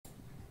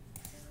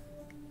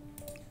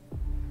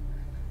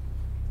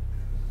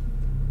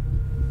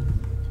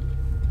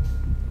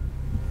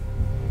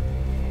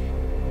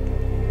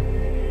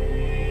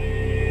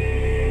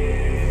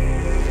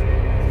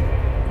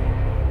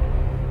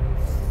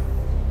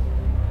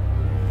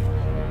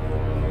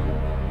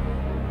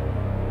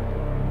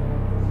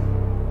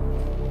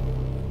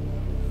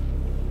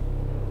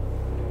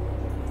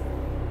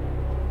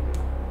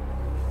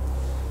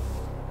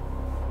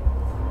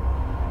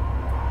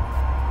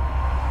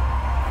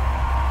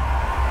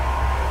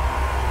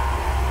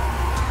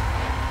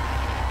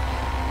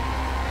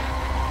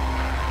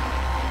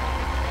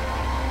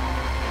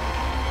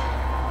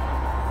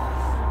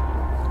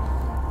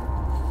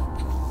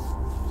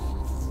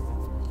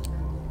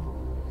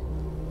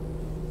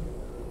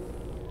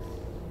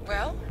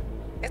Well,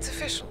 it's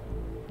official.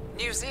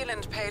 New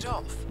Zealand paid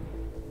off.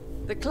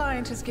 The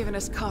client has given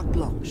us carte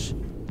blanche.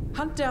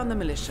 Hunt down the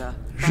militia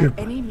by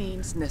any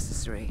means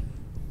necessary.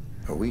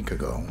 A week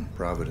ago,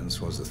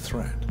 Providence was a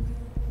threat.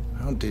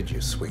 How did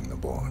you swing the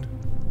board?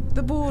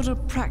 The board are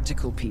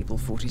practical people,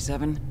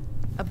 47.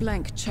 A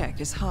blank check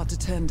is hard to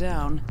turn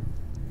down.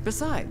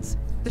 Besides,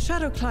 the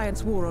Shadow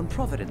Client's war on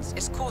Providence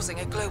is causing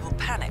a global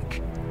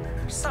panic.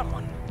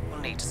 Someone will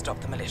need to stop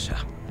the militia.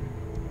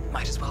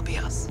 Might as well be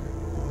us.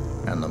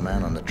 And the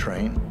man on the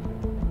train?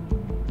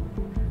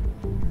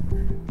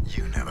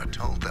 You never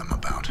told them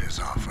about his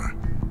offer.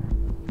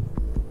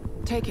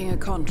 Taking a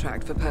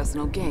contract for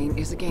personal gain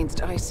is against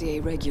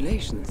ICA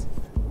regulations.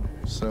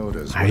 So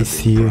does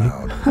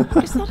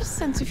ICA. Is that a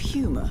sense of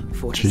humor,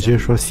 47? 直接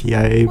说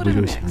CIA 不 What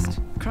就 up 行了？ next?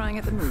 Crying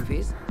at the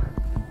movies?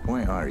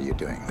 Why are you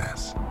doing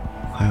this?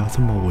 还要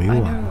这么委 I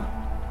婉 know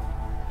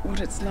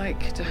what it's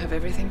like to have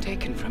everything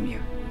taken from you.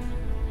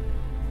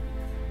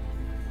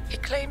 He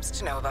claims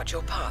to know about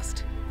your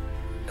past.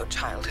 Your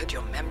childhood,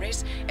 your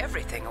memories,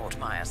 everything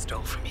Altmaier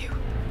stole from you.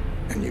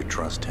 And you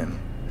trust him?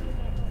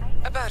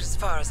 About as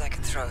far as I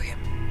can throw him.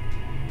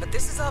 But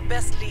this is our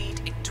best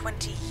lead in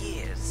 20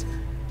 years.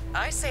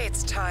 I say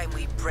it's time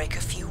we break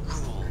a few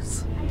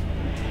rules.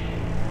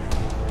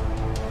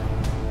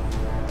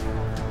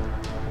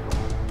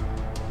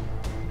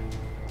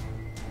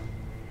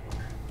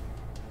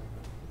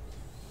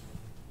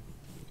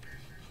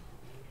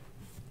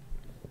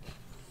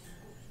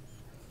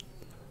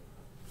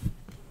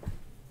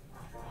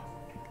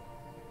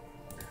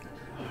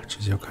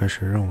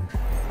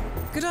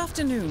 Good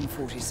afternoon,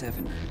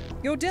 47.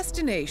 Your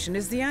destination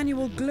is the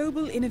annual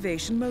Global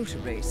Innovation Motor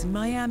Race in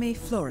Miami,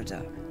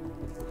 Florida.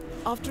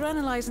 After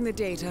analyzing the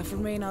data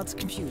from Reynard's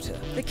computer,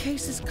 the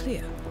case is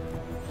clear.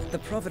 The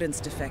Providence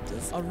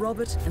defectors are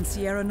Robert and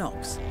Sierra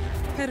KNOX,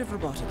 head of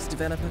robotics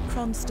developer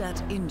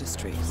Kronstadt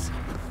Industries.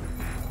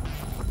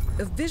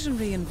 A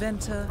visionary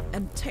inventor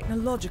and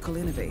technological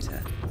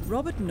innovator,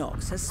 Robert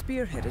KNOX has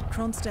spearheaded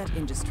Kronstadt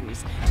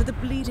Industries to the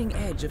bleeding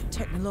edge of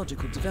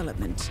technological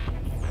development.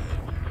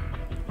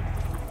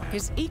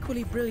 His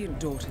equally brilliant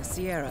daughter,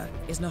 Sierra,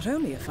 is not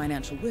only a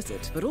financial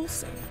wizard, but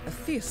also a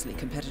fiercely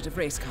competitive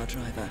race car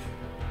driver,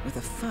 with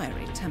a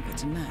fiery temper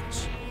to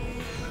match.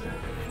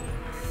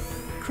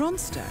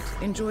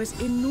 Kronstadt enjoys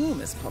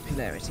enormous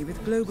popularity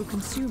with global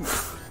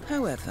consumers.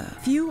 However,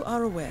 few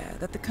are aware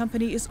that the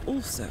company is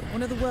also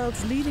one of the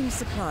world's leading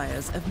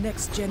suppliers of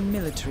next-gen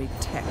military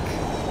tech.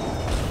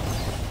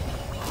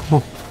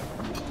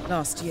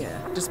 Last year,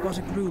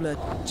 despotic ruler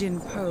Jin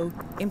Po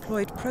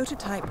employed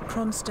prototype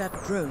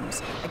Kronstadt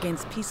drones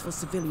against peaceful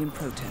civilian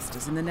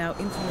protesters in the now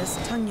infamous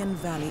Tungan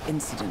Valley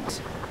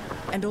incident.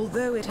 And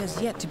although it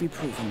has yet to be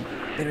proven,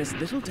 there is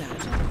little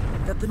doubt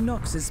that the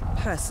KNOXes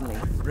personally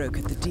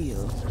brokered the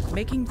deal,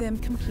 making them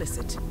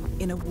complicit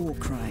in a war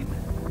crime.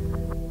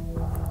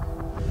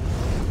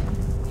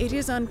 It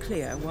is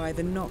unclear why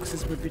the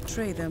KNOXes would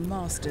betray their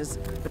masters,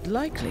 but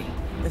likely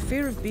the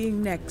fear of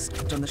being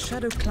next on the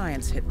Shadow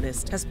Client's hit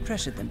list has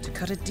pressured them to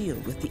cut a deal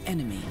with the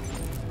enemy.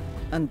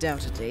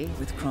 Undoubtedly,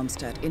 with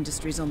Kronstadt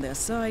Industries on their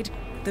side,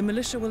 the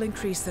militia will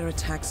increase their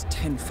attacks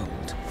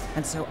tenfold,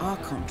 and so our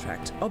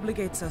contract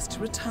obligates us to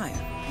retire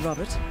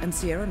Robert and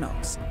Sierra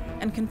KNOX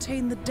and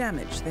contain the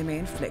damage they may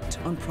inflict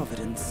on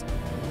Providence.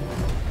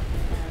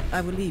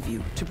 I will leave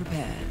you to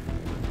prepare.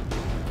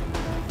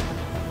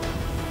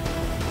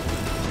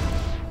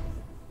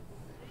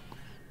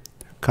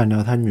 干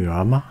掉他女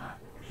儿吗？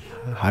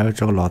还有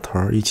这个老头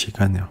儿一起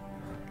干掉。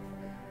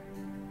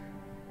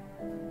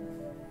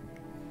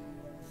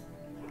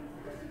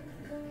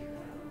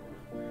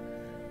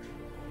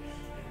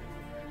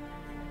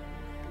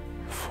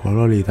佛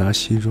罗里达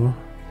西州。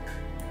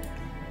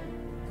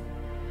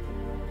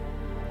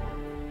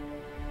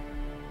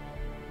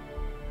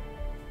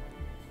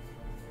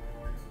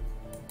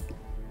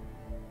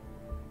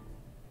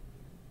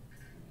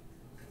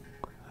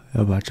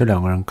要把这两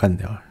个人干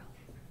掉。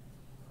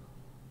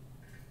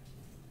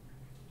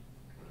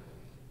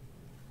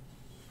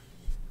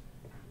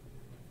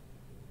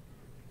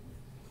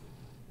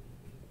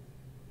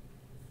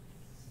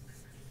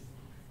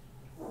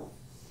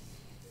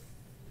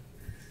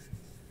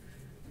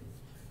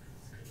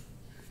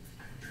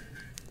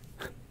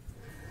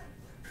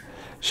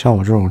像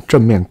我这种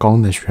正面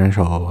刚的选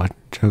手，我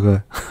这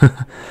个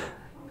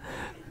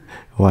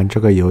玩这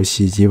个游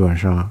戏基本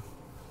上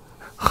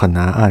很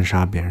难暗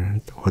杀别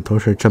人，我都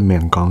是正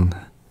面刚的。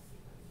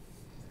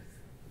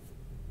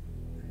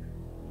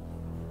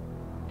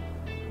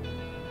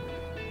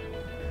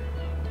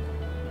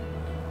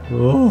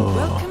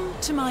Welcome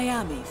to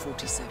Miami,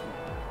 47.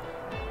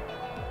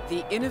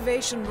 The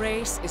innovation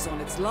race is on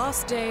its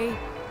last day,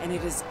 and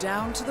it is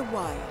down to the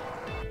wire.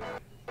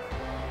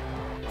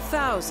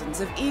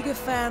 Thousands of eager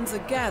fans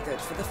are gathered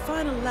for the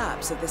final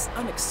laps of this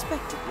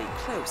unexpectedly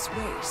close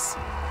race.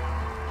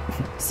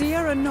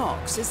 Sierra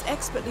KNOX is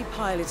expertly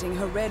piloting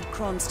her red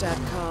Kronstadt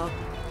car.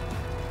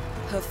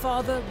 Her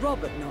father,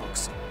 Robert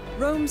KNOX,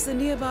 roams the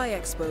nearby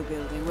expo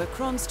building where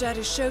Kronstadt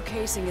is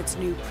showcasing its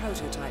new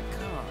prototype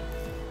car.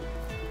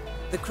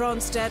 The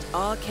Kronstadt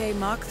RK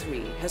Mark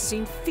III has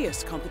seen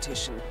fierce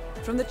competition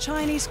from the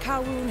Chinese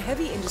Kowloon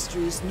Heavy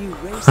Industries' new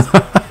race.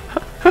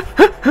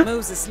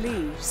 Moses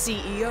Lee,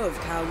 CEO of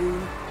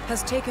Kowloon,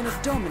 has taken a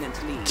dominant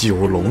lead.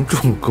 九龙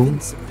重工。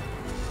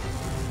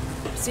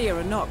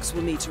 Sierra KNOX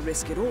will need to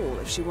risk it all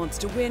if she wants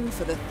to win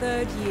for the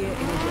 3rd year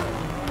in a row.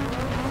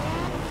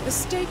 The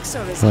stakes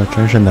are as high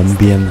真是能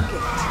编呢。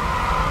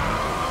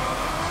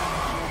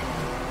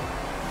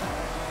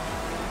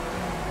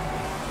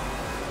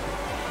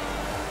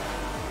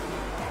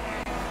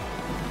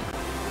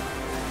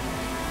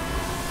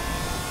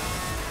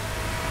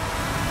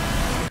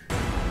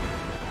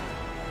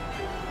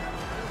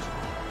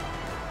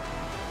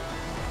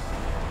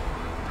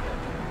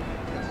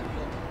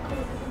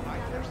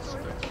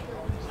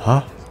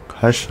 啊，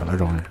开始了，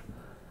终于。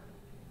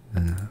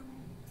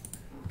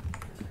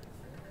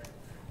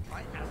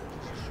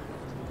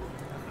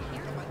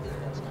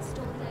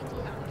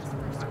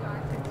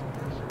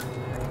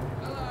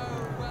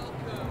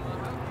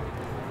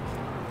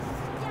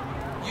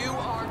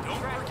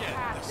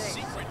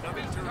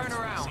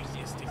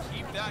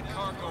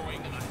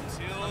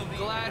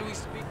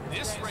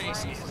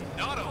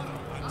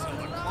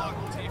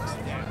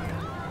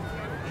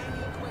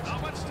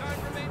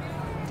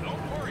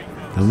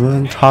能不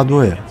能插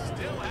队啊？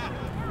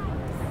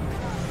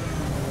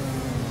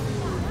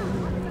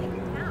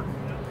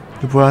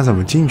这不然怎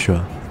么进去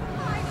啊？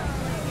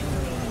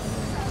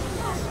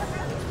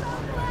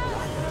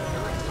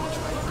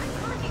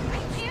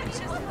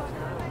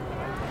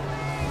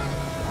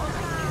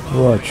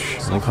我去，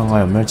我看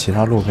看有没有其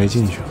他路可以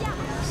进去。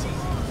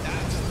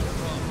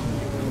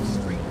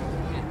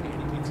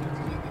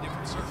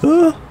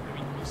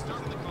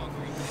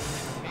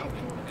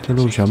这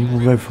路全部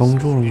被封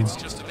住了吗？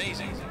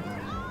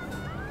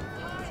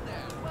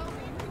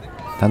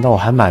 难道我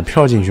还买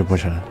票进去不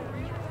成？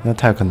那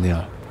太坑爹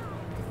了！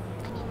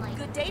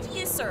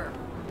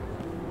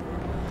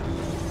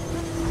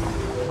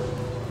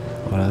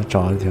我来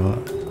找一条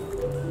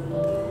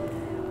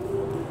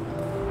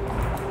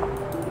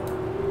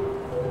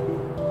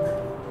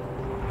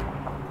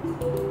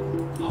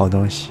好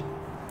东西。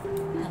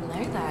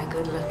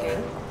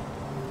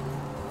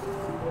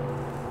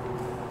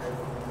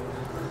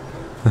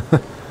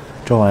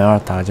这玩意儿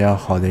打架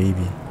好的一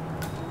笔。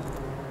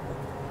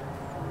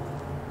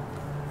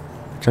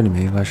 这里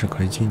面应该是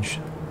可以进去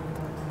的，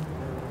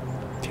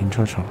停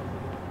车场。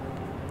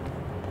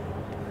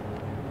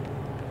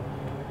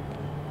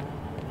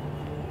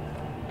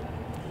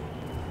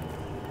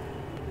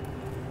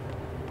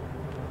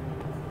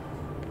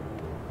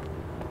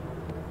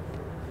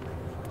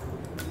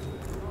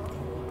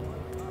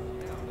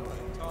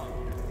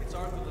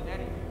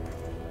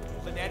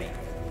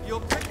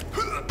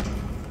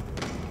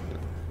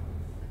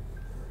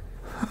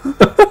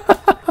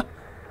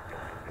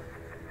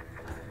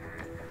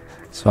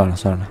算了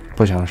算了，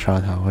不想杀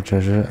他，我只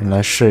是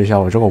来试一下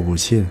我这个武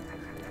器的。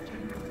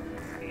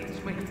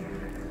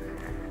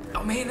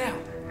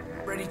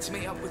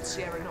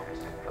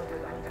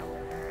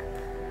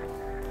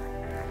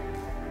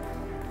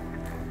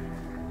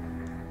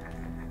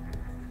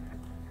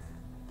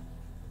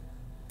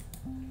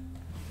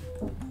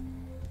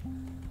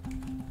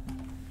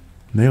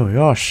没有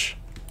钥匙。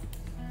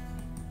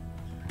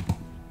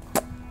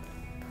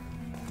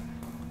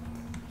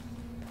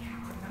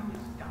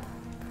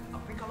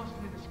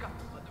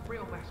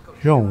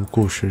 任务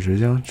故事即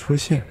将出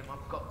现。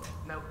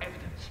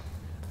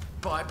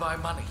Buy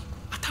money.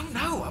 I don't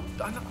know.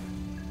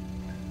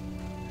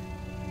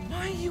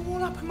 Why are you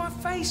all up in my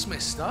face,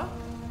 mister?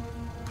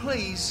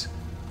 Please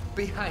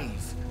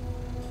behave.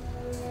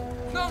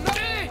 No, not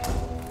it!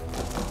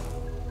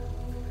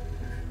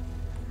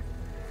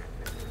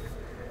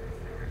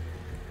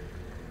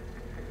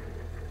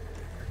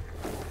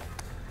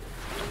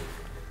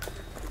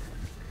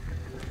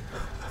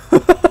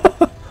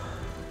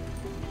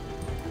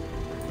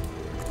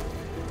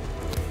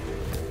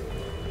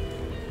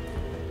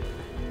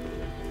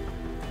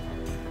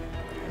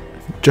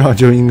 这样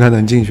就应该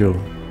能进去了。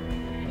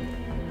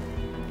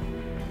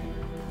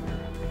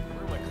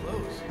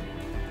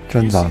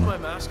真脏了。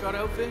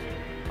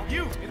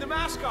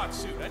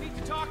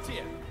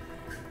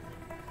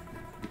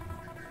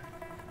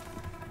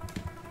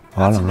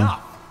完了，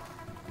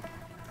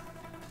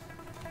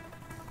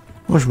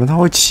为什么他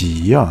会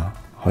起疑啊？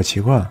好奇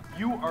怪。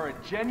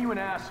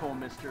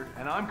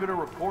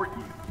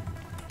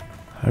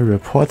I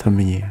report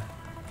me.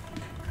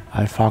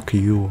 I fuck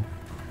you.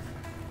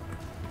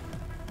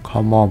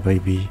 Come on,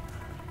 baby.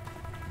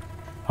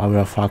 I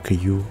will fuck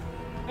you.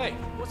 Hey,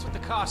 what's with the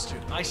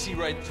costume? I see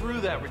right through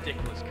that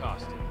ridiculous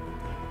costume.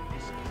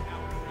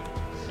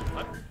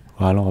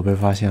 完了，我被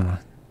发现了！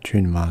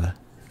去你妈的！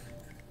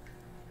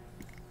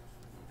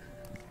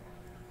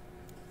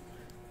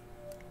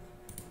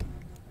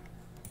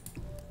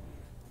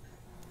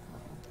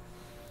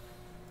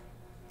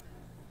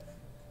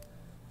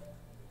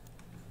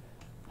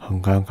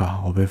很尴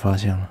尬，我被发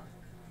现了。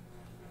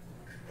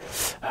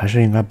还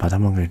是应该把他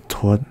们给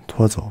拖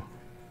走，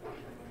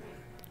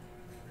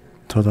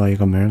拖到一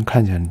个没人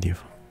看见的地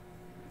方。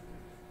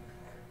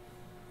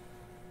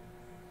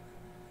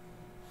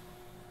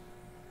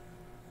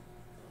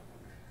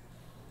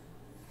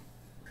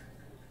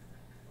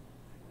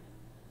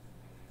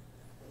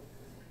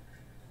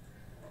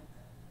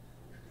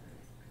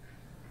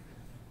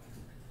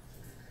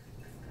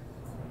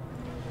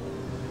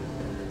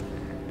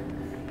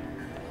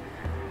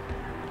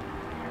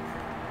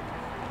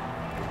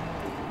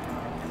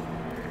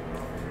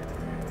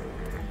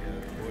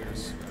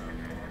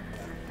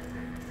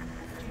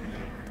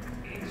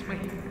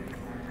me.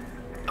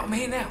 I'm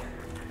here now.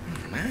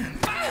 Man.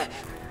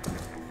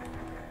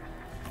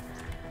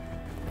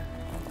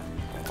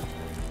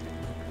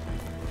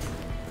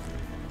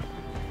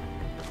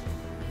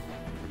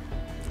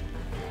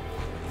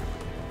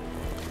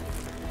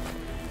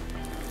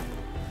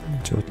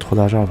 就拖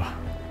到这儿吧。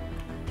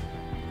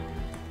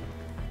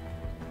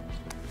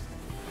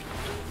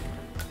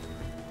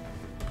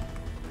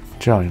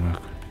这样应该可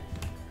以，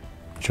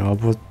只要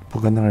不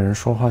跟那个人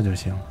说话就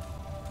行。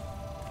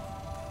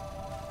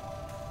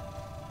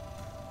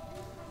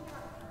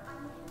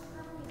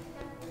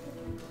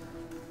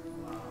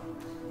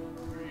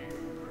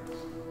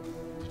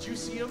 Did you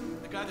see him?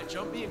 The guy that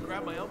jumped me and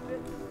grabbed my outfit?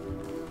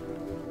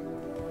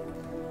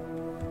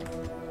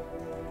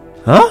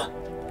 啊？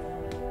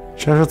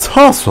这是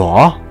厕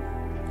所？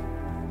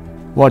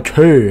我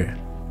去！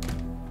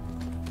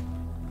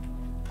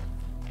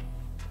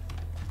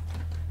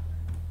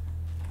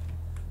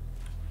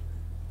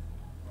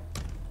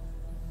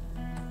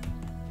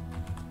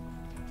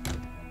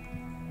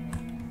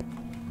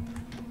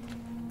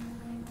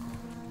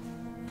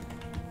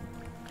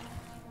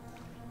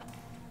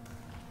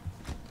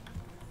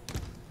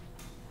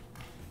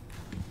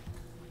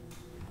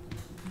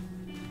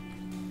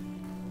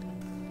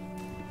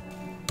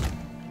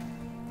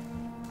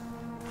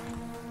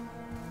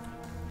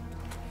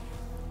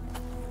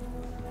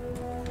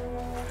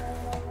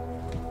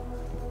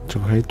这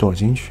个可以躲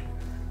进去。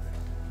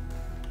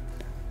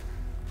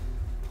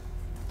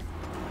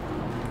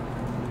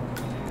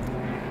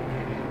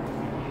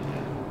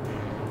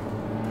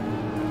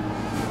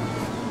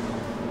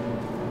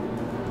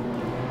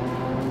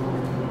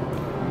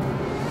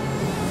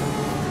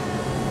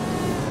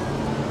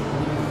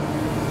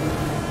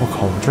我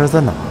靠！我这是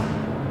在哪儿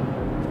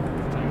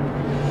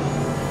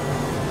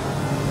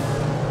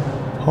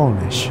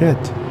 ？Holy shit！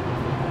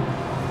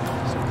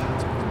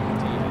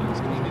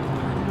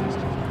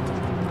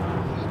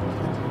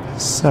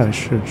 赛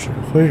事指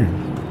挥人，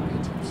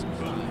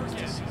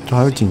这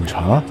还有警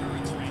察。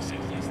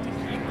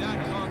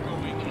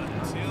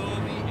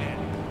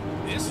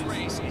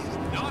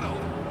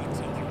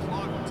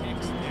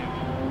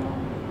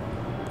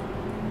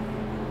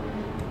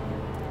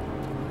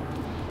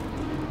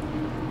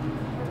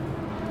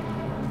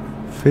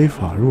非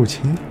法入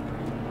侵。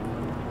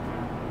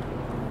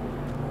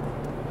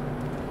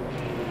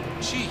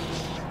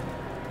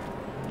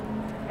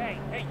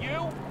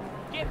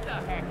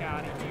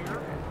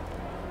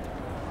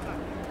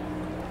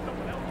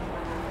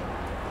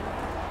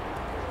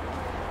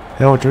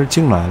 哎，我这是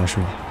进来了是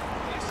吧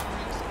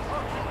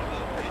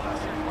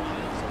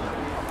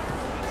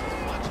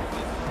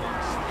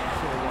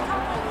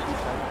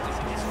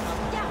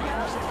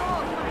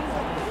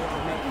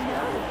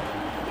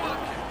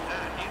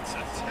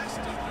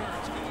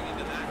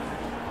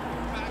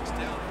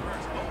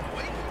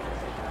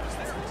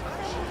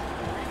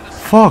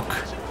？Fuck！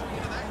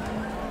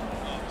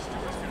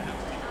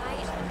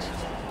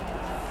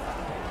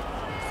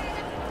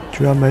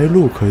 居然没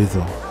路可以走。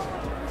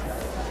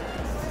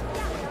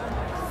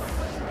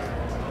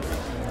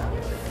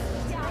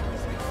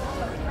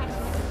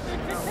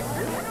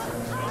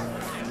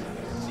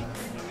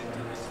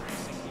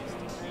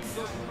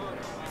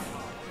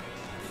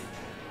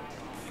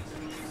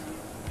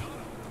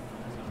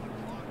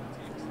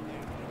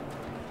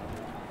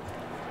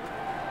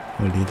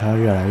 我离他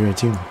越来越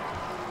近了。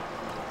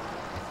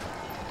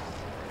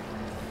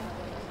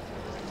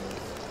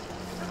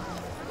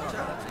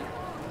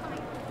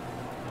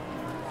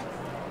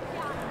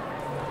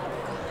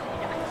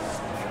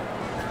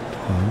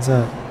好像在。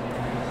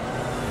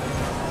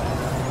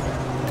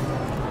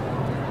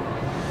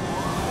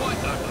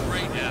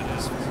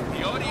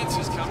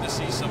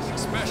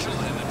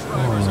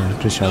哦，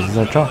这小子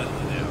在这儿。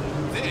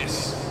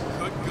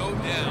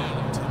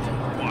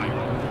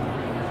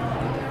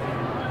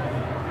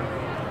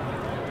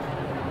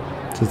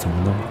 这怎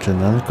么弄？只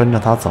能跟着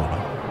他走了。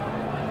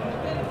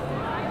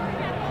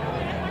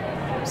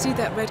 See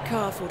that red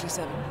car,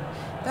 47?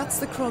 That's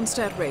the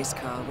Kronstadt race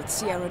car with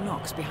Sierra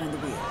KNOX behind the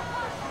wheel.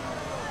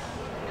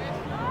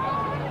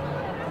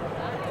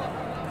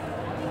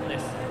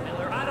 Listen,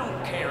 Miller, I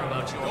don't care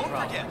about your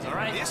problems, all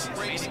right? This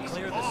race is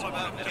clear this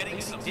morning that if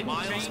things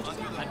didn't change,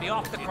 I'd be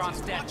off the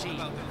Kronstadt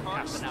team.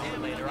 Half an hour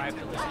later, I have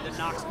to listen to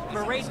KNOX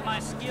berate my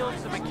skills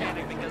as a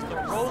mechanic because the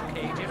roll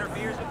cage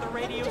interferes with the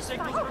radio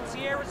signals from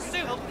Sierra's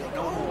suit.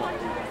 No more.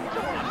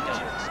 I'm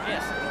done.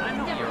 Yes, I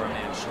know you're a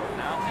man short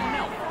now, and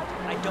no,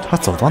 I don't. 他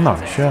走到哪儿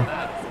去啊？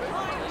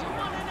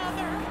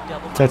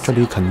在这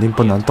里肯定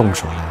不能动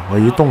手的，我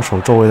一动手，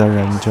周围的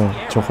人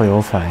就会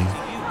有反应。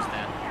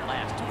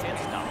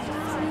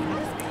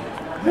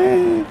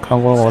哎，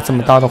看过我这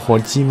么大的火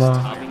鸡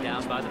吗？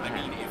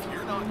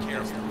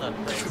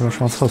说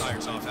上厕所。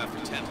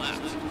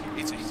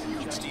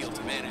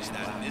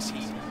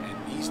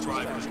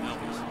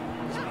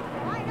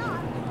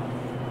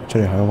这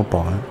里还有个保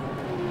安。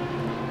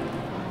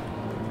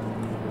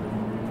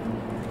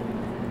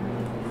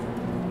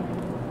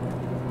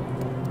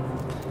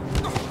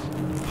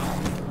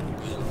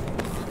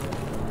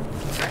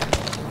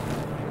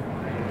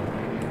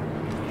 Hey,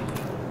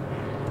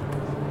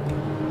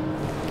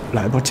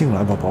 来吧，进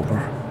来吧，宝贝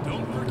儿。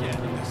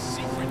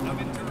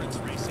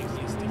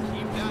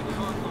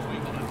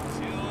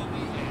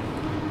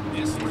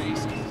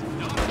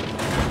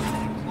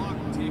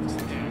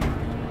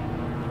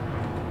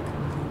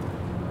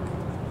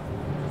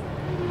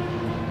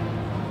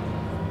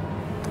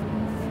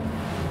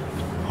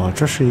哦，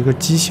这是一个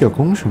机械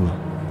工是吗？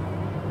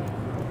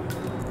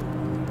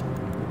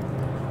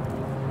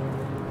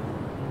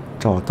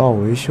找到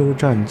维修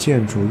站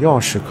建筑钥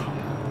匙卡。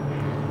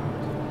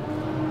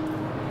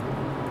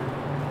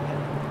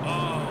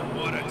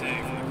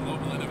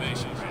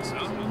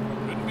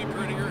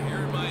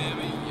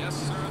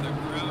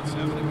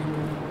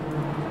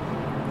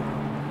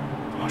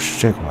哦，是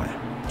这个玩意。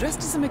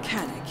Dressed as a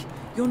mechanic,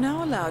 you're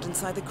now allowed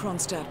inside the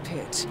Kronstadt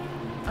pit.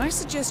 I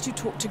suggest you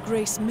talk to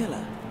Grace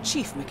Miller,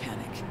 chief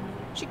mechanic.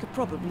 She could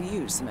probably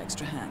use some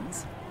extra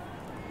hands.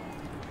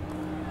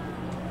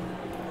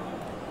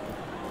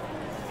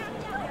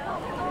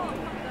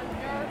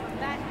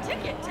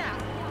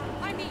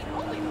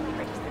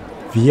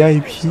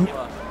 VIP。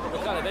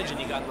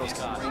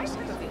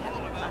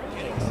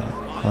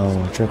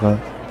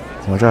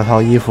我这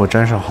套衣服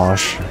真是好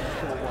使。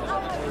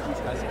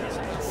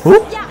哦，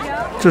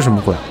这什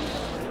么鬼？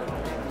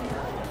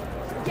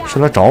是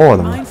来找我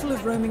的吗？ Mindful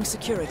of roaming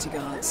security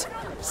guards.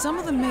 Some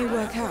of them may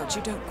work out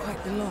you don't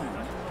quite belong.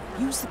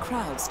 Use the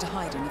crowds to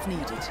hide in if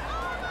needed.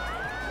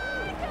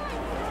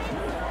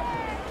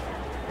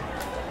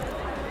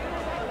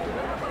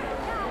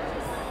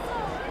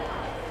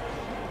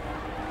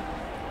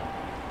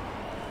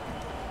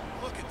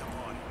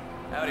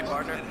 Howdy,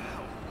 partner.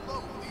 How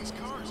low these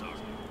cars are.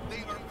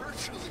 They are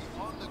virtually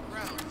on the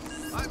ground.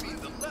 I mean,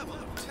 the level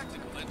of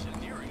technical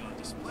engineering on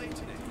display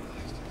today.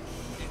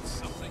 It's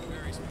something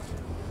very special.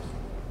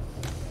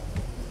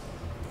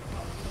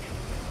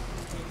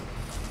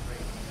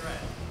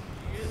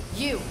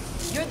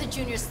 You're the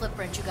junior slip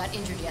wrench who got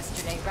injured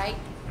yesterday, right?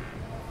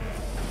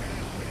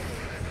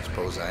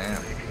 Suppose I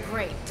am.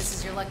 Great, this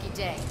is your lucky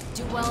day.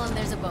 Do well and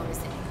there's a bonus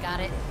in it, got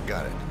it?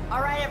 Got it.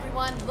 All right,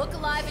 everyone, look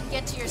alive and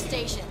get to your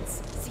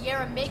stations.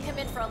 Sierra may come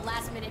in for a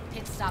last-minute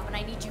pit stop, and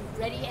I need you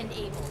ready and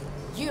able.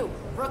 You,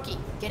 rookie,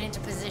 get into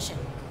position.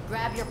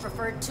 Grab your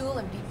preferred tool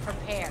and be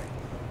prepared.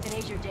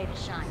 Today's your day to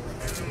shine.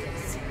 Let's do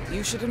this.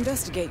 You should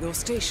investigate your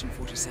station,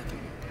 47.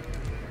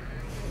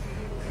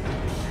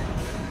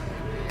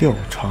 调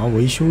查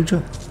维修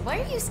站。 Why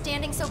are you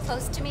standing so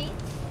close to me?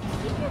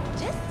 Keep your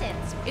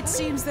distance. It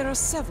seems there are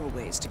several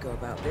ways to go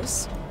about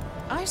this.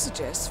 I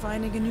suggest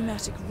finding a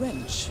pneumatic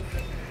wrench.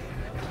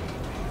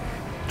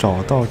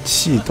 找到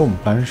气动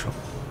扳手。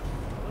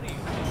 Let's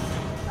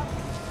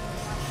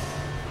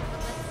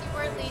see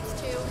where it leads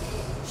to.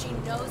 She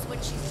knows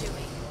what she's doing.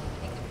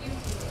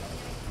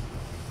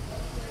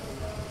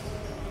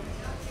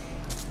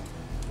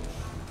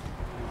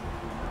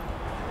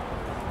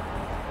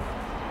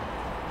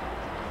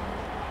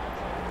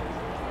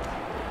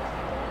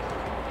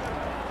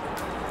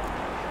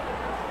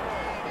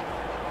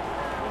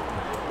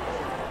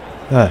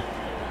 Eh.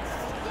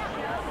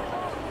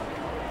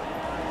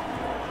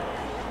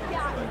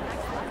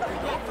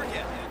 Don't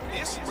forget,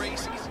 this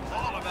race is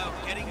all about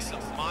getting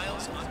some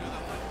miles under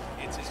the hood.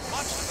 It's as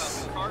much about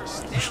the car's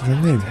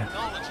standard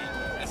technology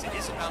as it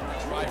is about the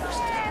driver's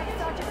skill.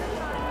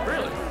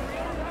 Really?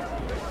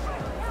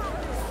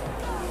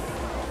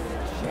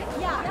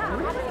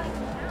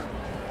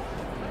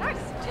 I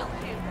still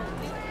can't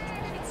believe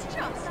it. It's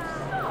just...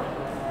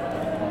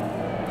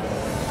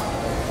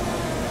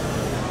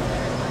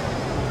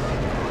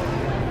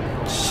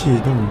 气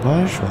动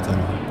扳手在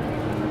哪？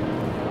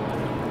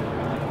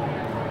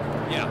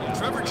 Yeah,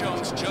 Trevor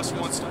Jones just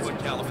wants to put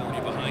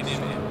California behind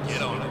him and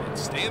get on it.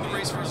 Stay in the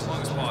race for as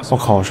long as possible. 我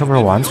靠，是不是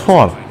玩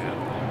错了？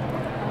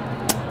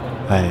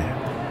哎，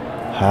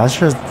还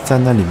是在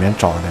那里面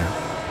找的呀。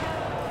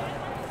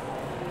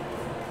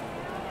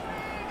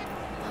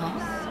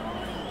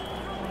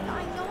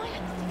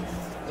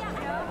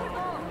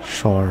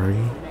Sorry。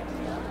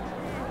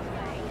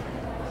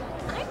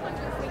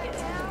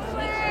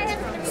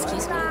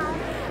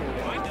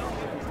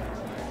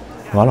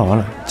完了完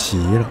了，急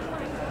了。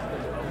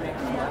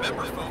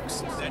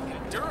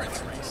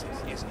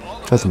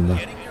这怎么办？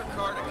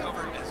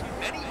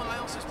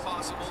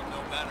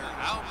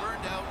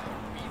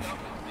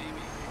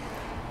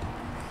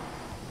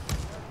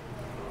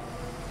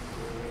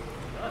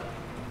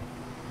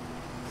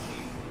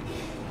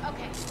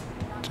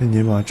 这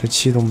尼玛，这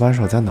气动扳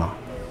手在哪？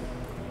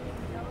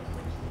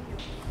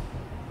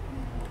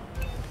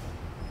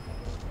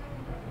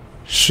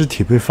尸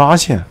体被发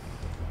现，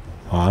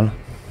完了，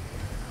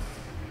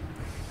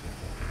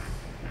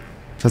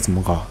这怎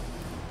么搞？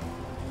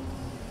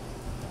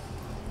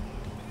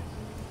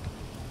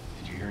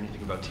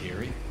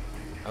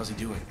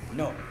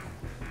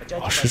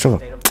 哦，是这个，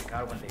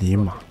尼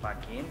玛！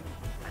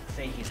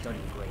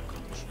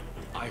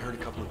 I heard a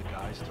couple of the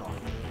guys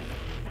talking.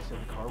 They said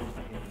the car was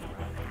behaving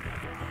erratic.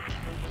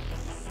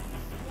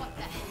 What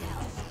the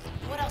hell?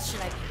 What else should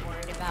I be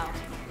worried about?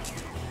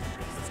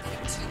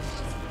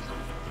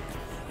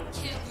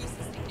 Can't use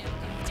this thing now,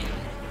 goddammit.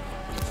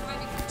 Been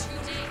driving for 2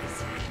 days.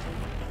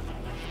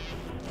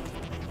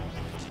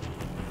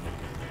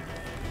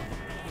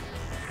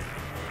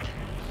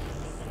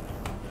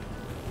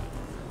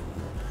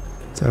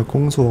 在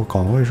工作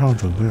岗位上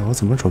准备，我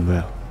怎么准备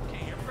啊？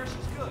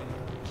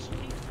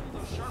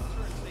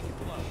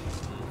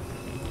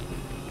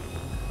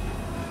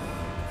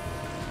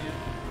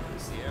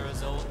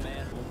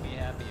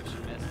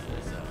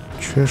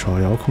缺少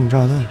遥控炸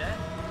弹。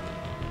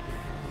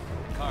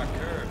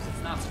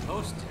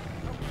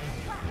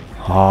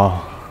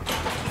好。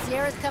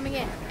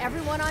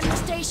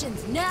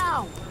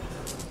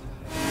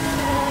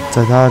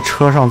在他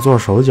车上做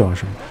手脚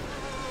是吗？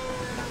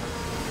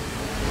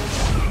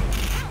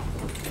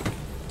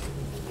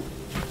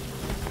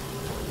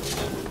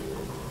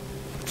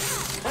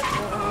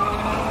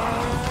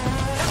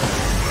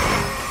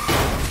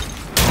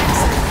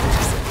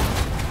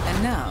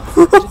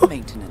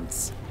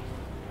 Maintenance.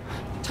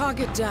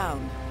 Target down.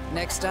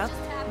 Next up,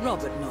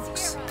 Robert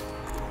KNOX.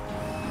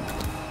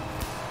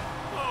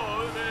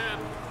 Oh man,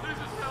 this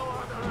is hell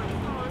on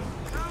earth.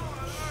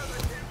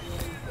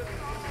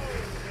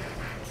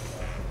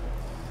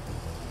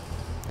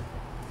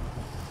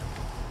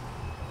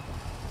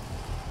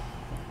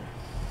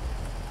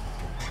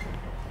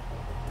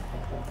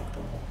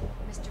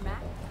 Mr.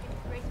 Mack,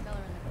 Grace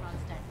Miller in the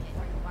Kronstadt pit.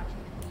 Are you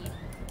watching the feed?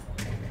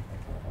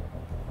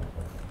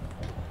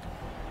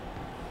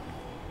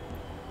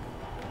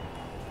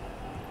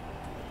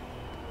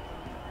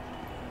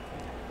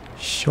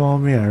 消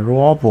灭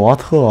罗伯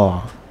特，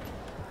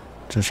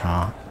这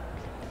啥？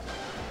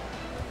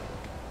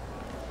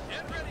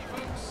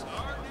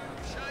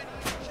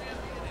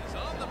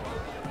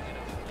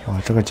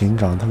哇，这个警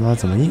长他妈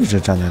怎么一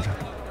直站在这儿？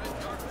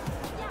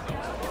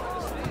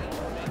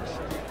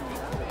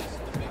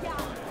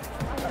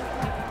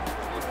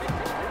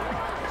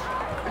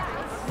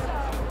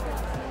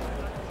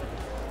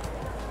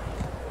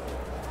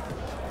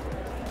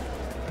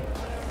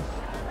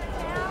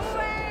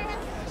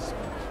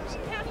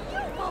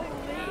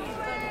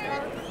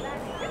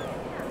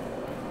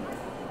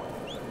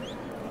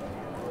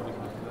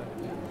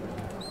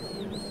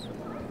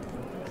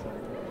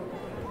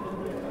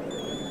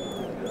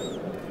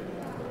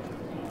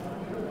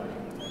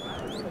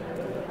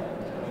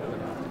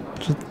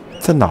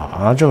在哪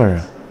啊？这个人？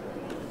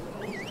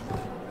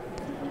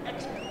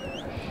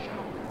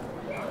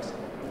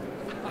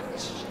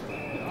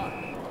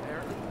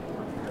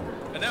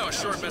 And now a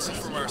short message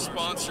from our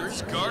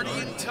sponsors,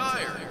 Guardian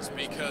Tires,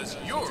 because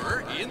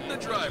you're in the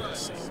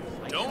driver's seat.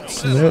 Don't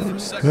settle for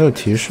second. 没有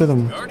提示的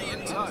吗？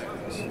 Guardian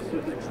Tires,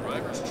 the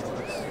driver's choice.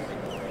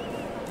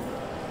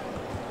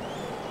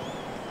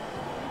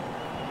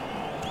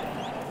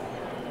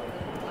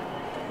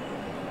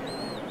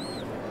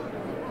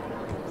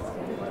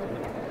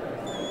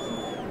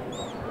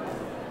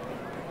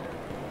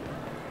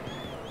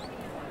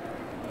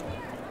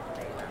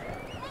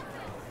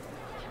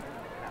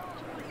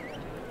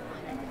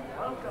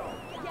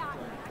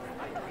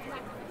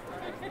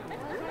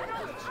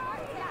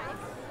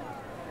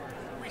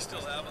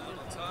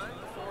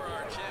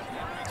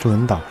 不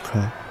能打开。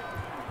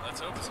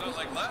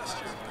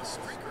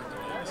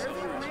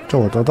这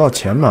我都到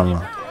前门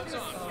了。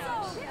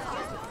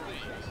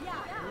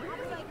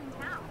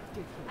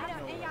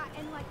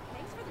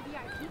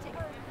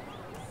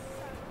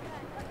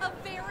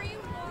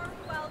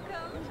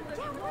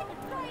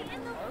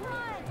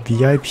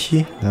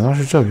VIP 难道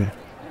是这边？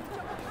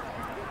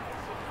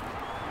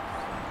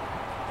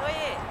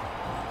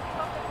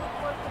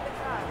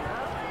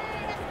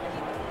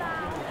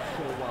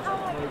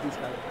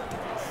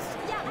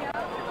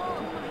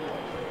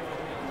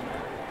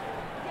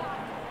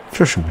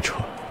 这什么车？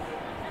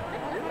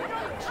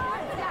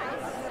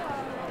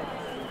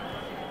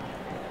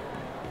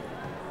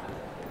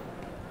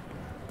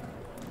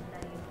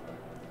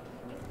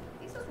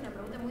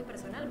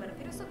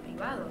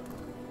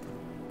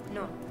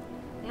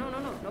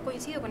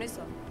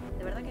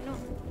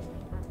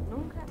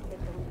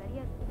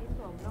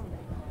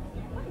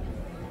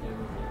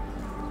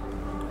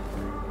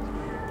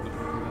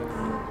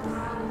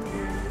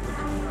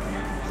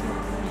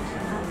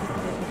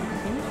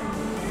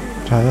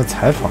这还在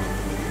采访。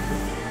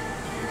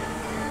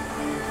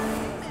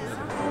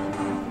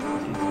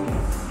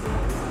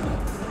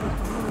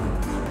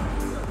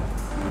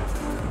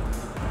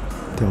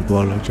 掉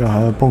多了，这还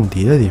有蹦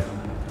迪的地方。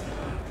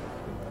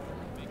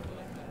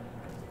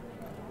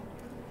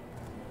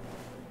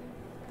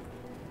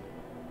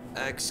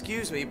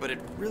Excuse me, but it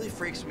really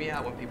freaks me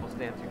out when people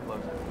stand too close.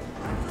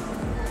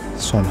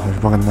 算了，还是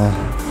不跟他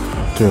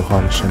对话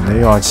了，省得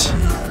又要起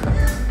疑。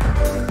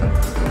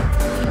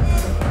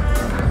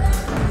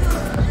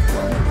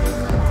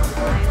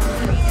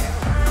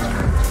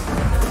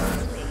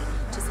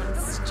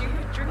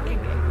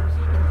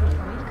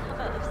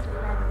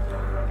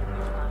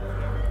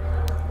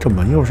 这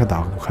门又是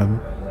打不开吗？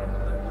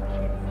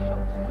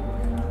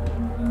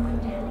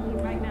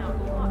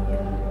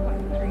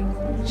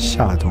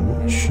下毒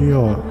需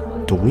要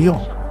毒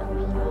药，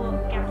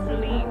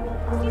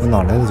我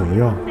哪来的毒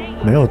药？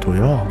没有毒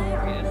药。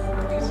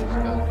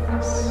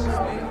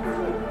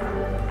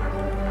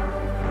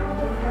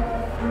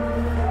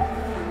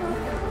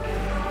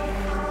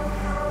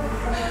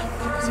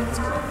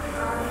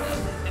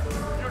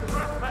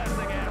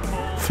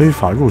非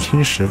法入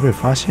侵时被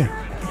发现。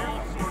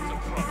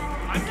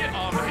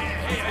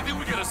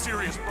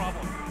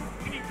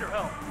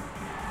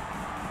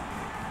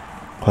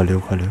快溜，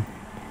快溜！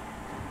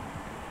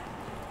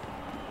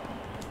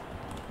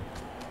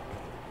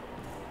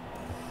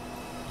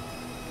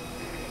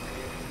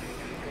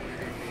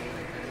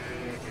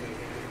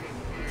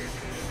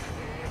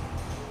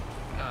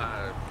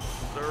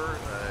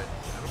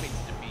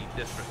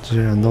这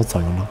些人都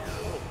怎么了？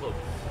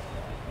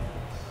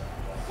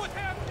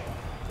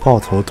抱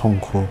头痛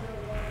哭。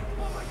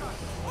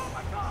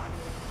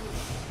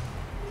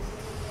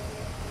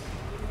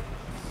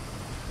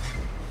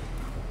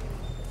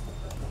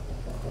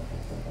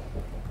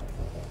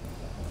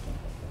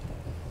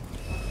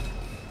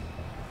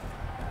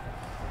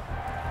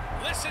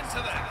Listen to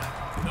that.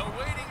 The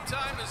waiting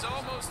time is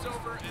almost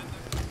over and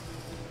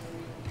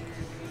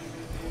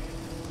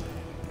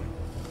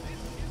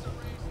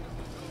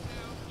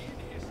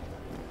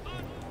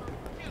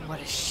What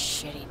a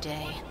shitty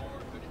day.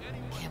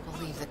 Can't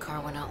believe the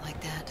car went out like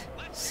that.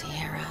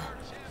 Sierra.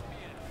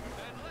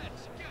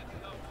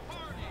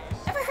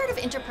 Ever heard of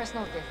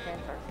interpersonal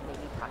distance or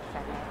maybe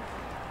proximity?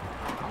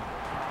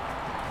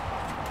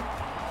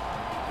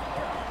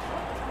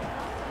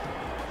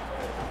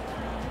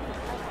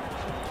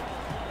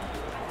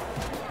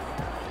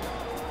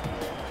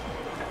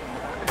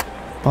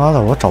妈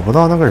的，我找不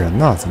到那个人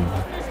呐，怎么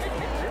办？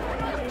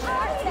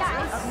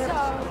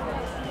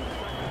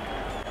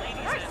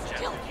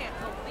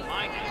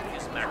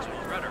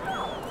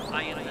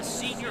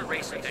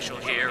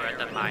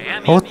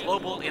 哦，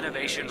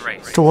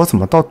这我怎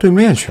么到对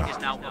面去啊？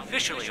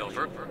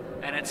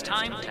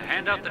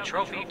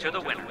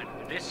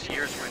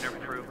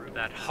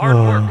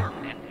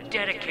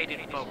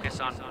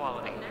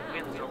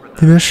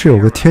那边是有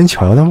个天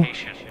桥的吗？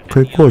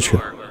可以过去。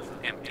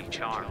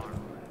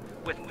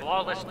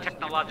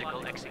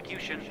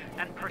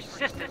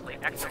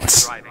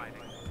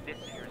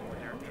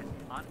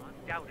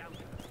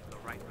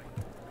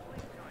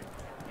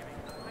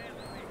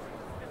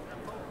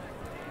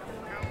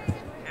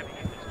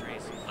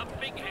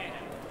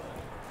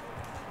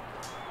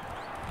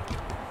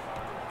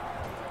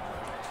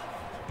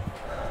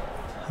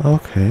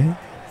 OK，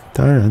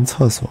 单人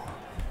厕所，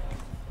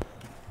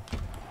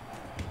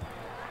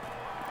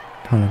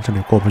看来这里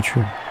过不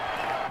去。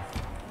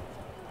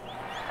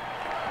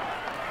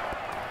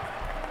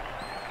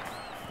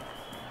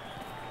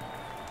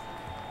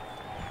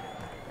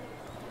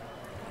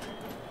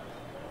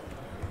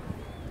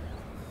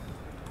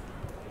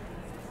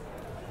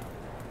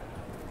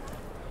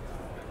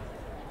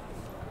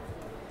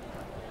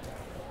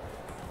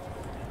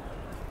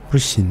不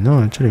行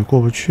啊，这里过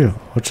不去，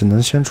我只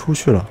能先出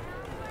去了。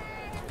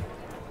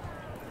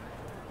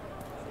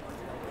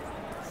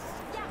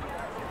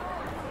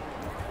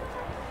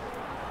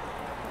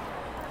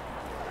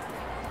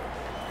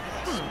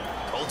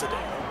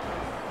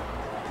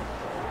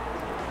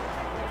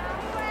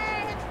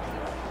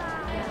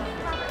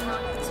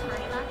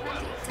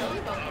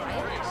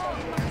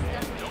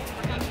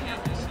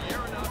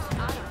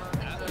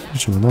 这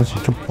什么东西？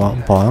这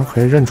保安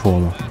可以认出我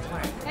吗？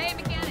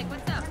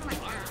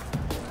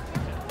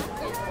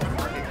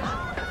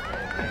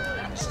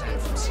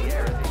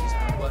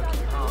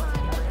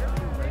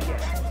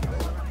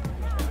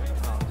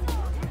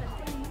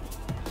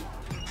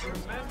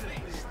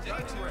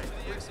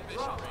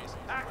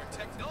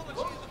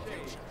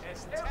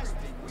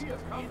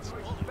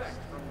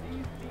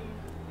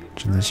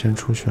只能先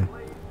出去了。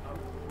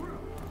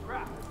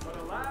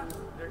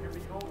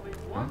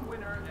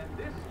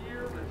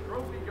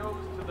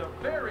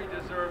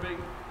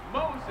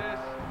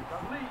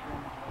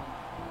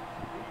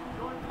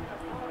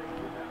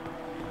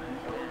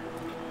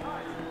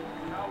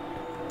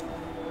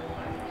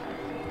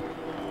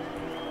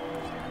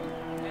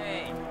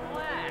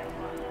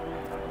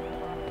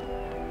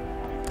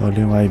 到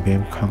另外一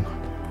边看看。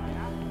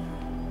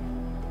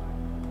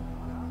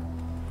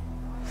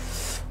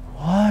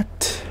What？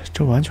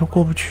 这完全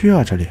过不去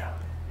啊！这里。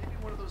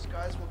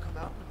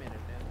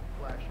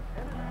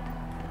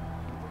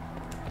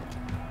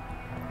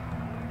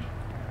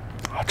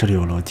啊，这里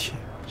有楼梯。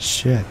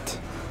Shit！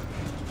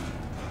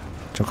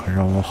 这可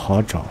让我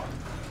好找。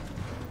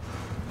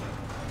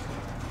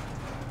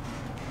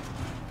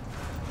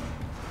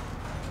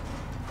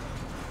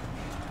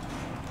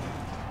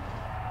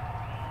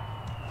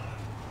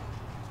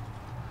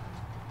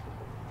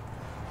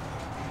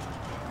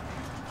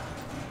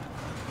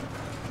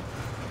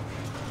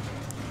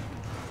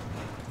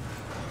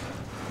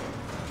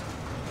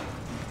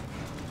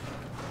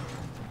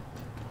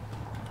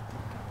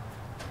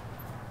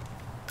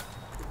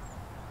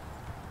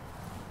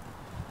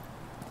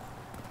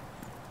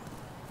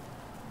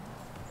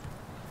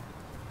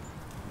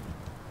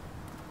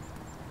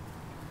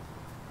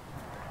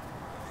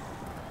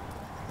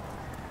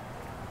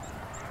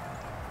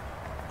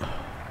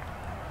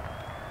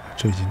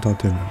 这已经到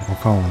对门了，我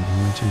看我能不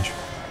能进去。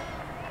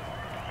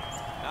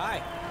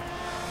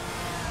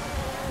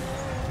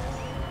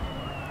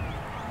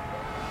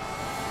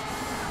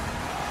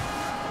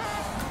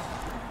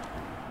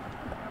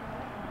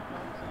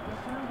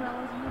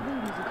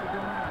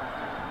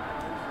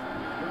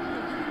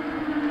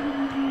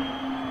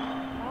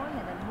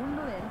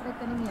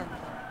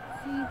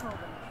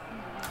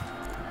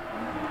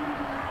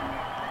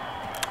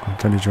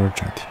这里就是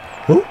展厅。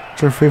哦，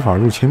这是非法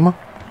入侵吗？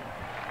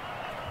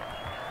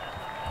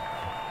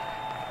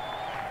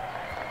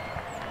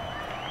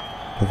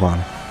不管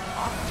了。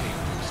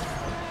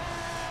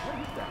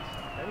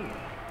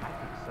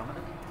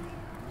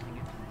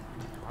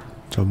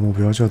这目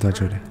标就在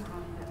这里。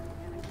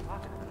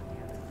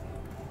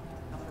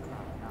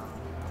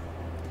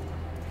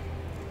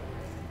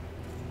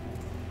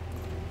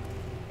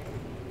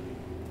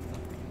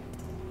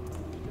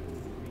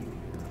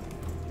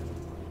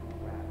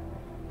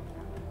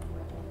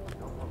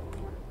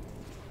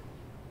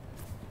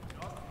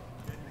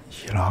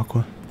易拉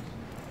罐。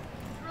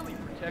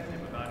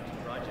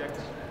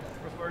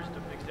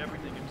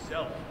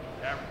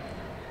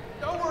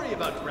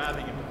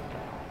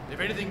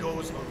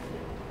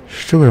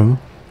是这个人吗？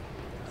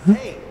嗯。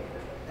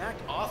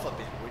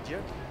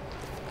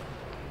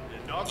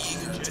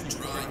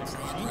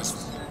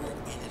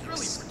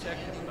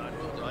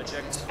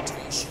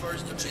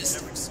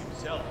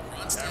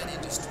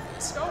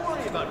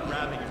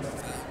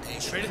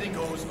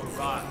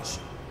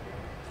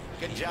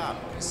Good job.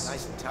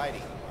 Nice and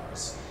tidy.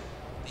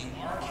 The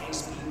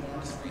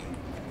RKSP-3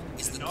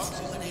 is the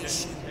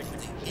culmination of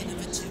the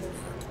innovative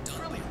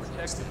work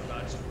done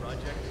by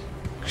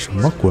什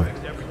么鬼？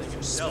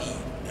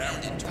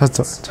他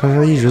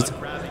是一直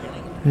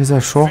在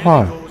说话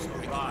呀。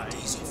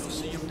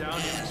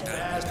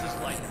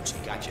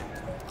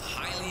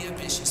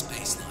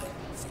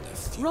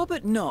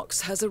Robert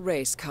Knox has a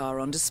race car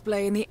on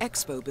display in the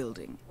expo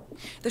building.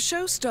 The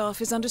show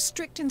staff is under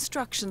strict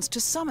instructions to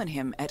summon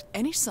him at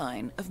any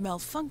sign of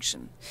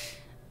malfunction.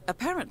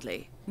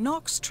 Apparently,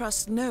 Knox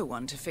trusts no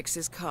one to fix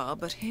his car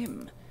but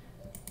him.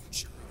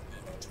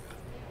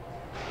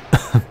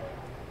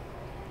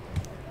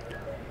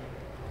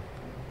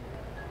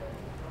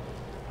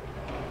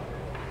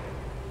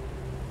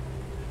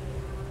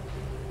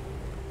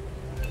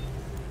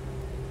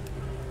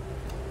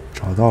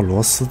 找到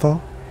螺丝刀。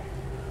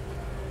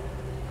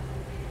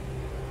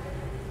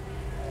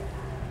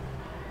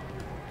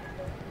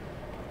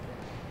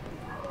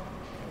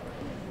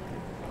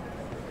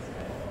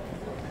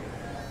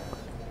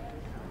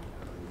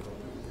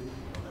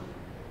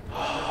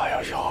还有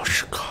钥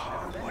匙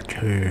卡，我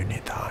去你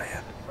大爷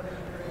的！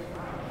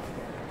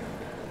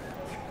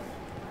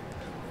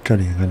这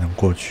里应该能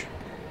过去。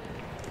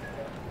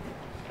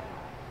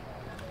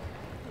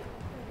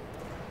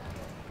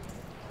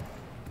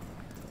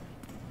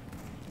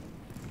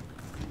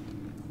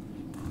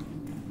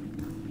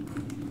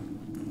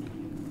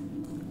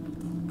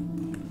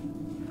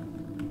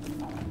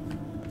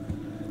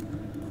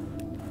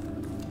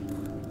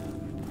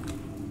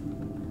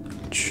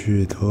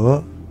取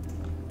得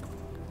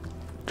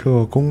这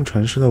个工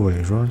程师的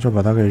伪装，就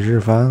把他给日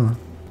翻了。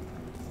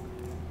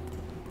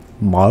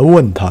没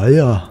问题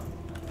呀！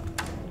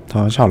他好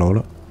像下楼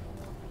了，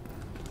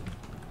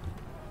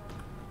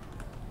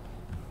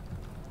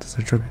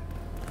在这边。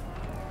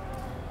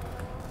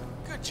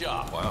Good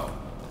job. Wow.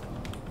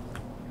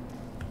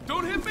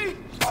 Don't hit me.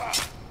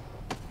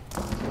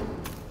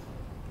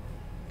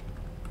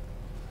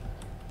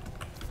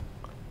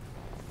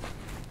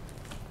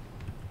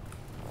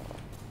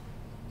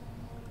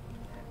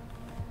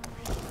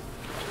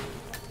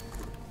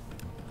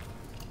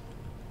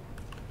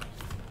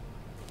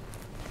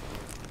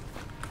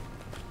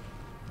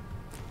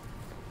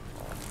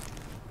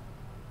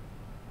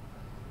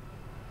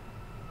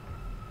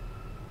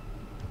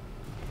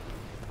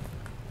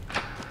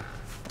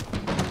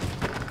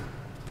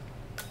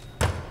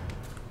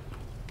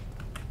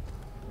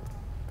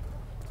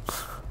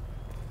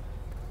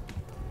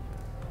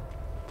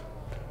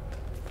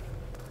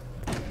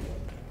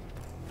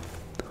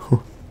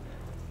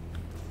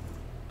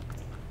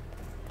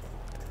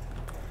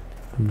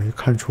没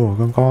看出我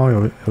跟刚刚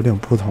有点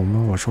不同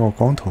吗？我是个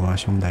光头啊，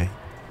兄弟。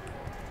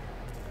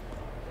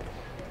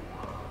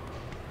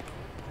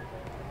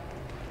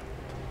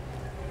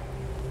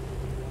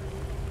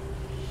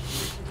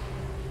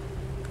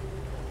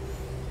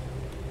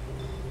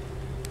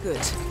Good.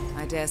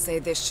 I dare say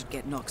this should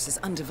get Knox's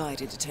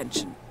undivided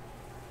attention.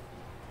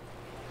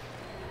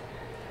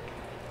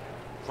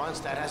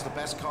 Kronstadt has the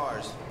best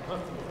cars.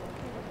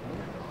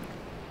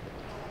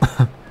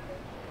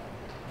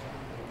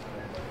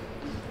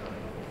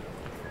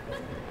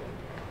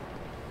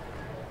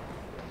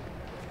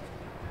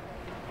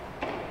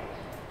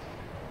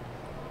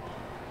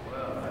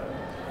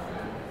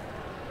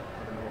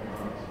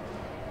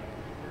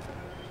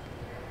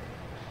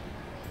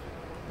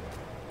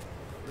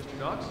 Mr.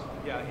 Knox?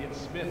 Yeah, it's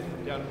Smith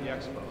from down at the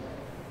expo.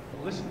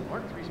 Well, listen, the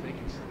Mark III's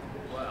making some,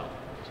 well,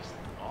 just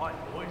odd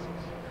noises.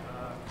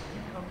 Can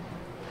you come?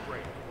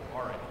 Great.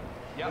 All right.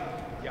 Yep.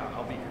 Yeah,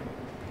 I'll be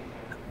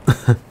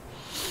here.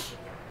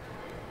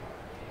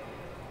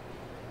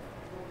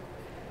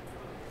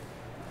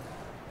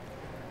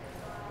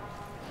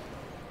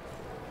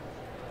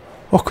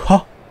 我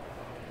靠！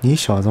你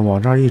小子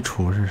往这儿一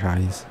杵是啥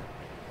意思？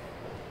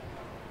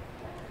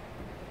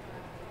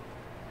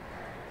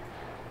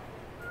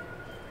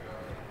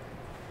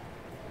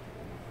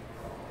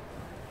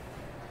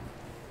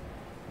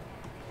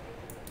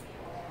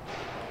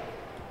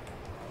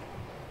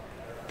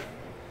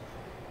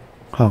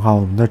看看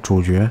我们的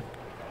主角，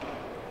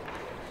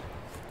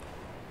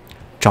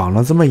长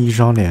了这么一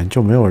张脸，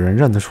就没有人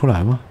认得出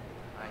来吗？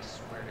 I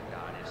swear to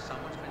God, if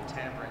someone's been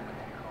tampering with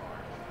the car,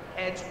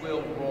 heads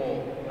will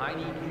roll. I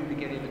need you to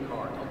get in the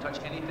car. Don't touch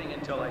anything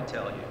until I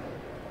tell you.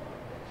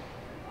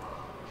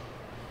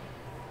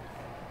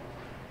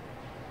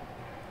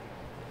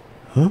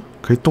 嗯，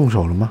可以动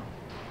手了吗？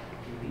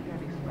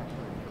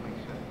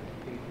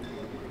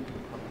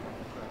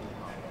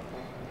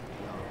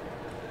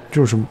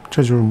这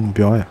就是目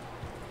标呀！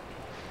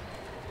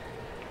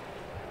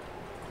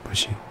不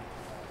行。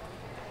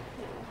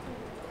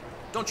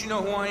 Don't you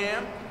know who I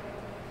am?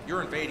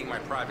 You're invading my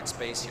private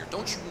space here.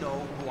 Don't you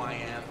know who I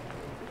am?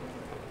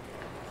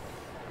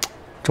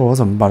 这我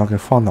怎么把它给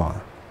放倒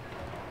呢？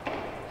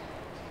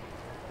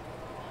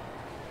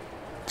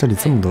这里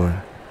这么多人。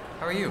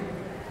 How are you?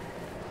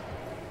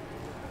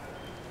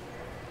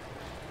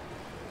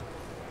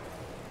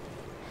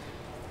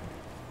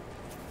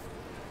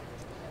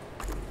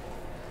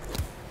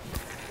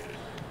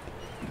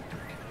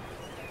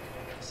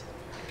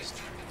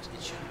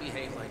 It shouldn't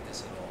behave like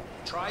this at all.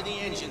 Try the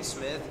engine,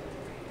 Smith.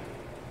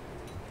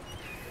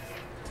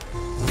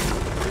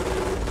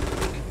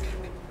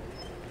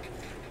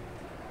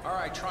 All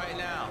right, try it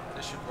now.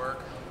 This should work.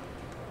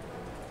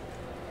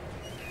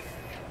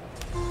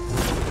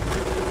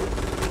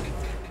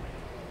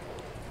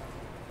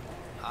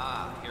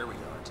 Ah, here we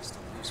are. Just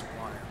a loose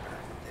wire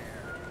back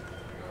there.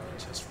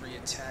 Just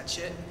reattach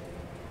it.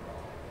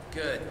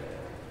 Good.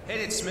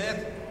 Hit it,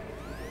 Smith.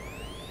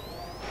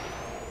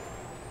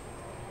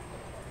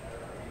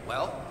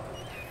 Well,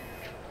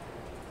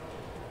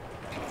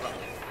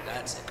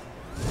 that's it.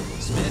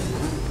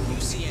 Smith, you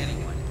see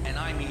anyone, and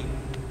I mean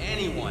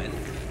anyone,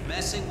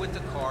 messing with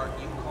the car,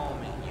 you call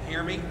me. You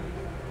hear me?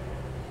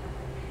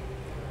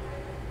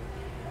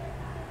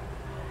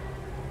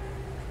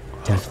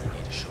 Definitely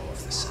need to show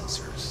off the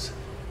sensors.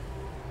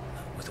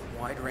 With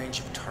a wide range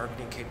of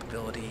targeting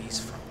capabilities,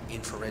 from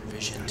infrared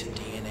vision to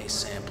DNA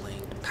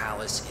sampling,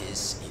 Palace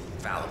is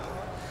infallible.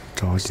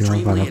 找个地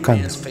方把他干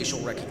掉。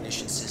 facial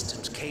recognition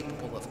systems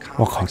capable of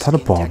我靠，他的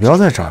保镖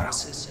在这儿啊！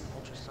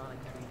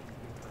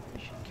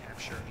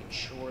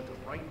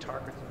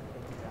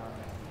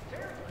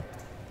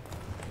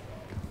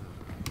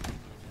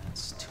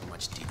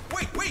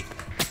 Wait, wait!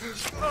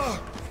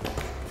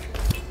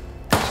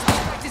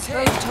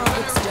 Both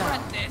targets down.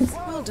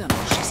 Well done,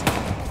 Washington.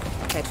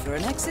 Head for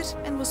an exit,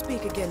 and we'll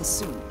speak again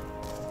soon.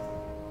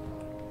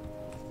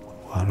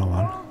 完了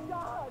完了，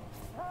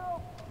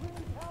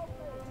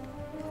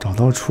找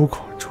到出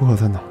口，出口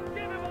在哪？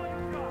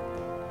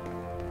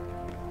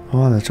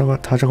妈的，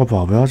他这个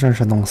保镖真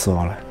是弄死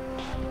我了！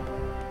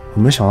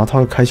我没想到他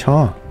会开枪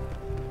啊！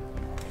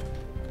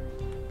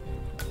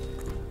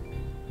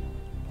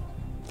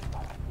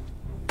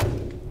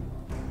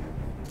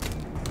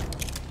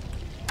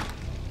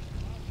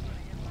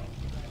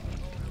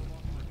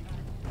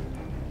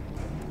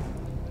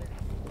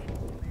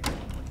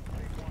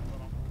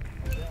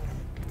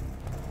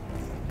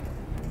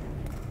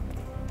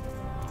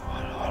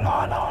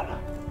完了，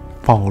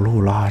暴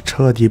露啦，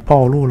彻底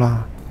暴露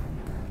啦！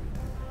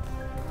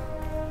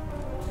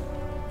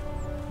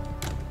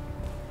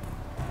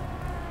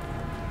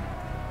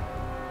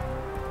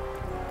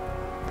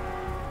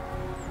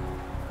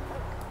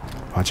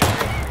把枪！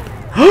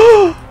啊！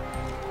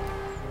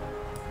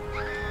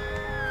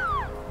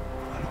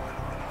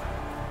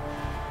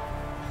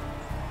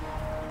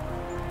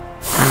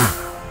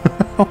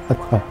我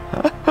操！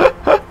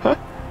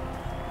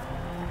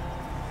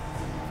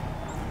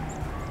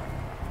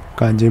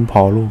 赶紧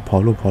跑路！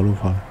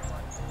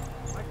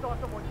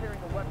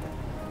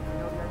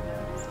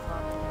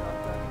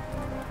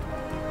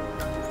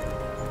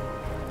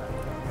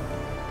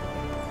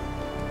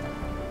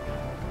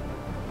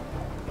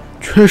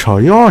缺少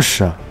钥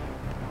匙，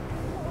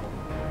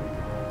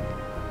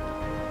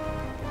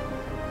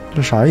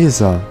这啥意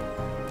思啊？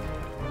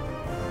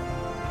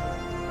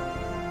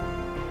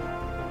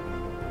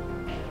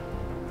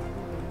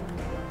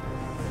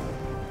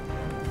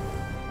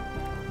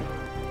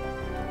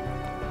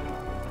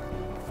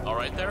 All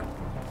right there?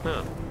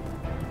 Huh.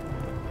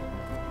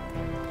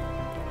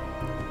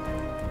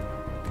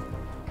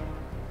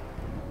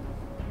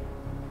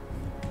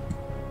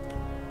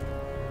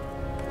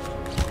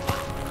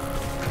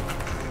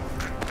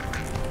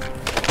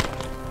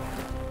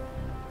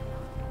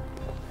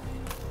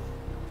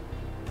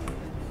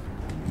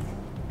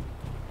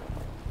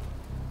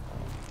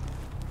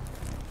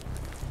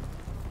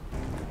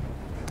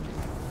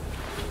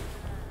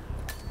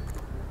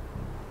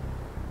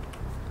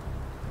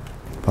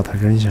把它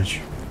扔下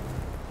去。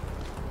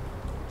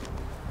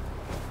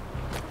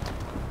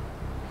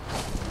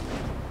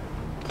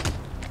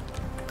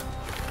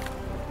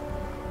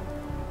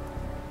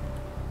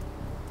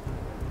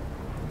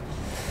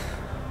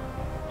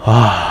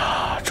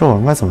啊，这我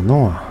应该怎么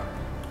弄啊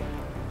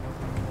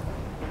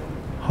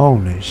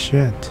 ？Holy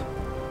shit！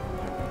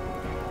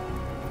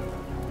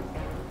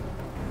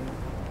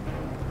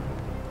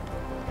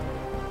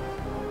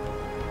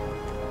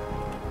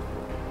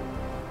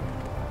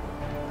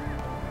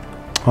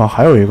啊，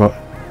还有一个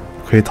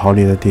可以逃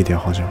离的地点，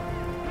好像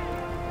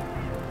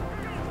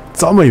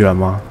这么远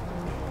吗？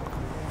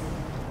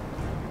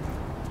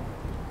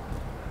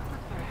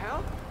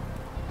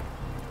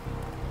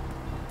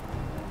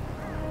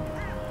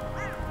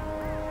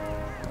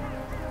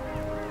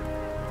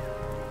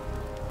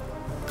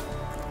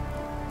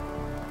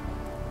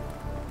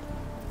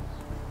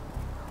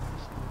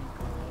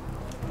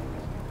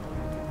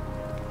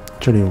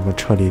这里有个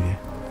撤离点。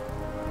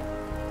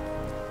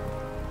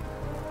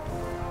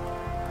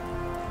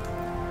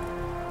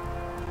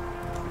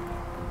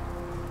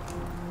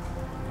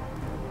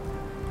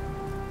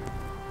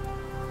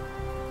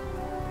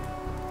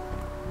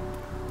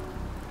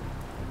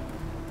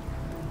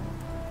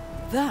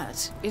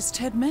That is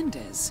Ted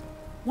Mendez,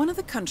 one of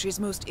the country's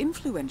most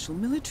influential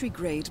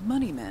military-grade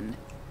moneymen.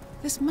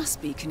 This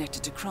must be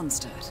connected to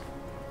Kronstadt.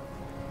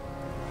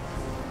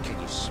 Can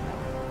you smell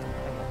it?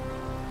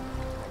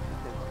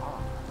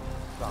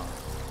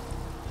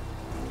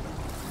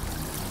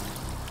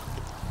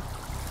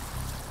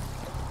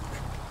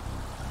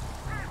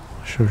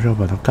 是不是要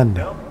把他干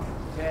掉？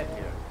 Ted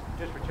here.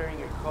 Just returning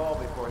your call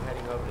before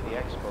heading over to the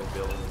expo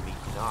building to meet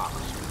KNOX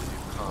with the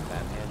new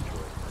combat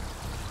android.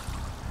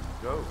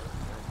 Go.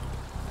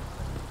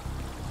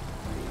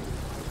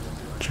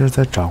 这是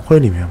在展会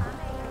里面吗？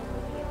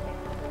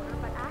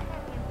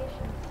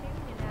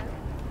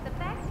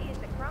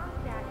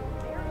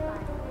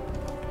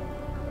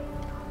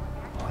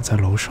啊，在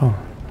楼上。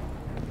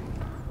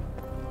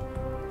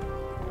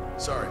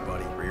 Sorry,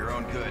 buddy. For your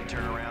own good,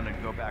 turn around and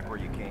go back where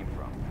you came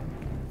from.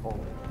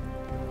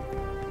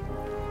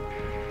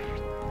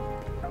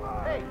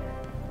 Hey,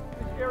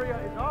 this area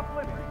is off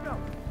limits. No,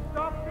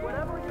 stop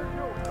whatever you're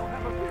doing. I'll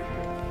have a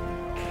vision.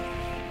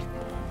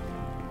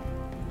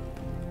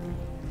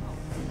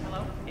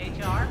 Hello,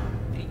 HR?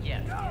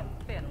 Yes,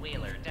 it's Ben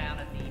Wheeler down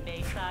at the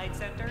Bayside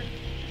Center.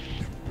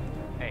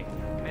 Hey,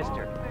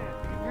 mister,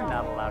 you're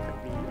not allowed to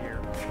be here.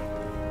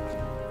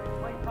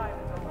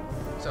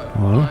 So,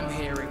 Well. I'm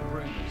hearing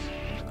rumors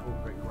in the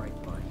corporate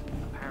grapevine.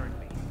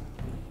 Apparently.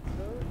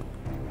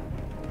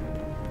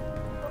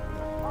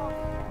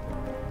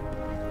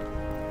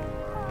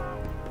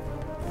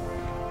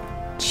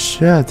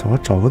 shit，我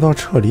找不到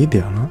撤离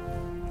点了。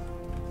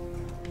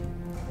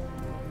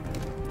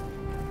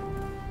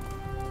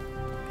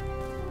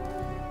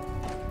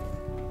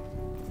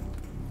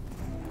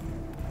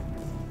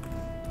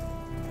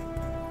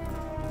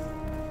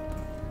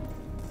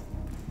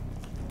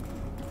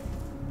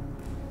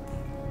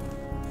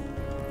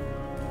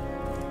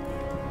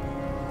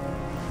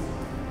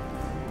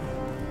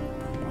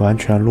完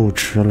全路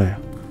痴了呀！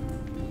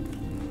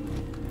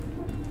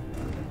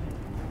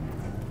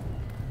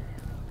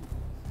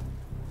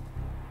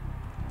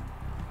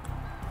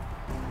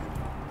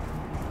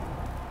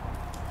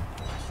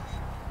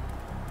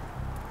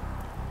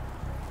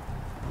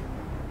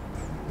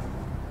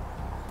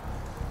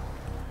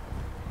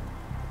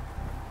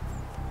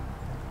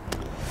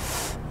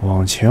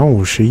往前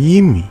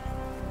51米。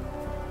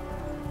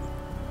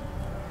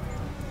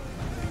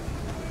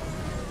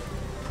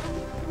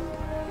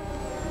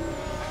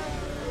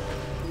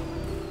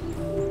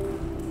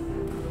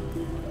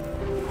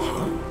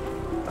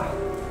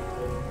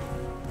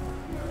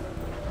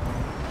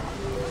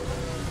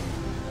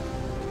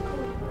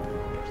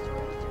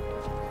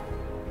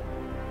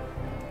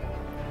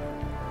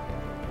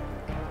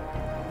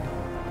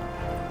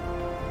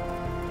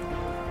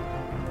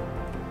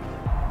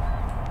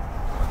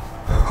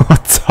我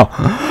操！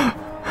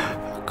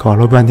搞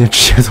了半天，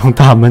直接从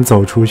大门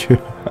走出去。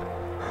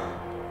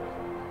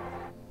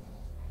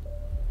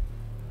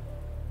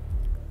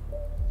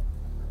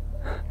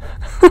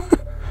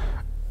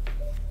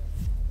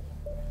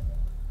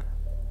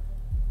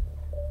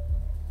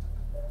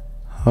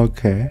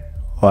OK，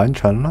 完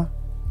成了，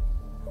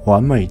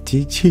完美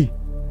机器。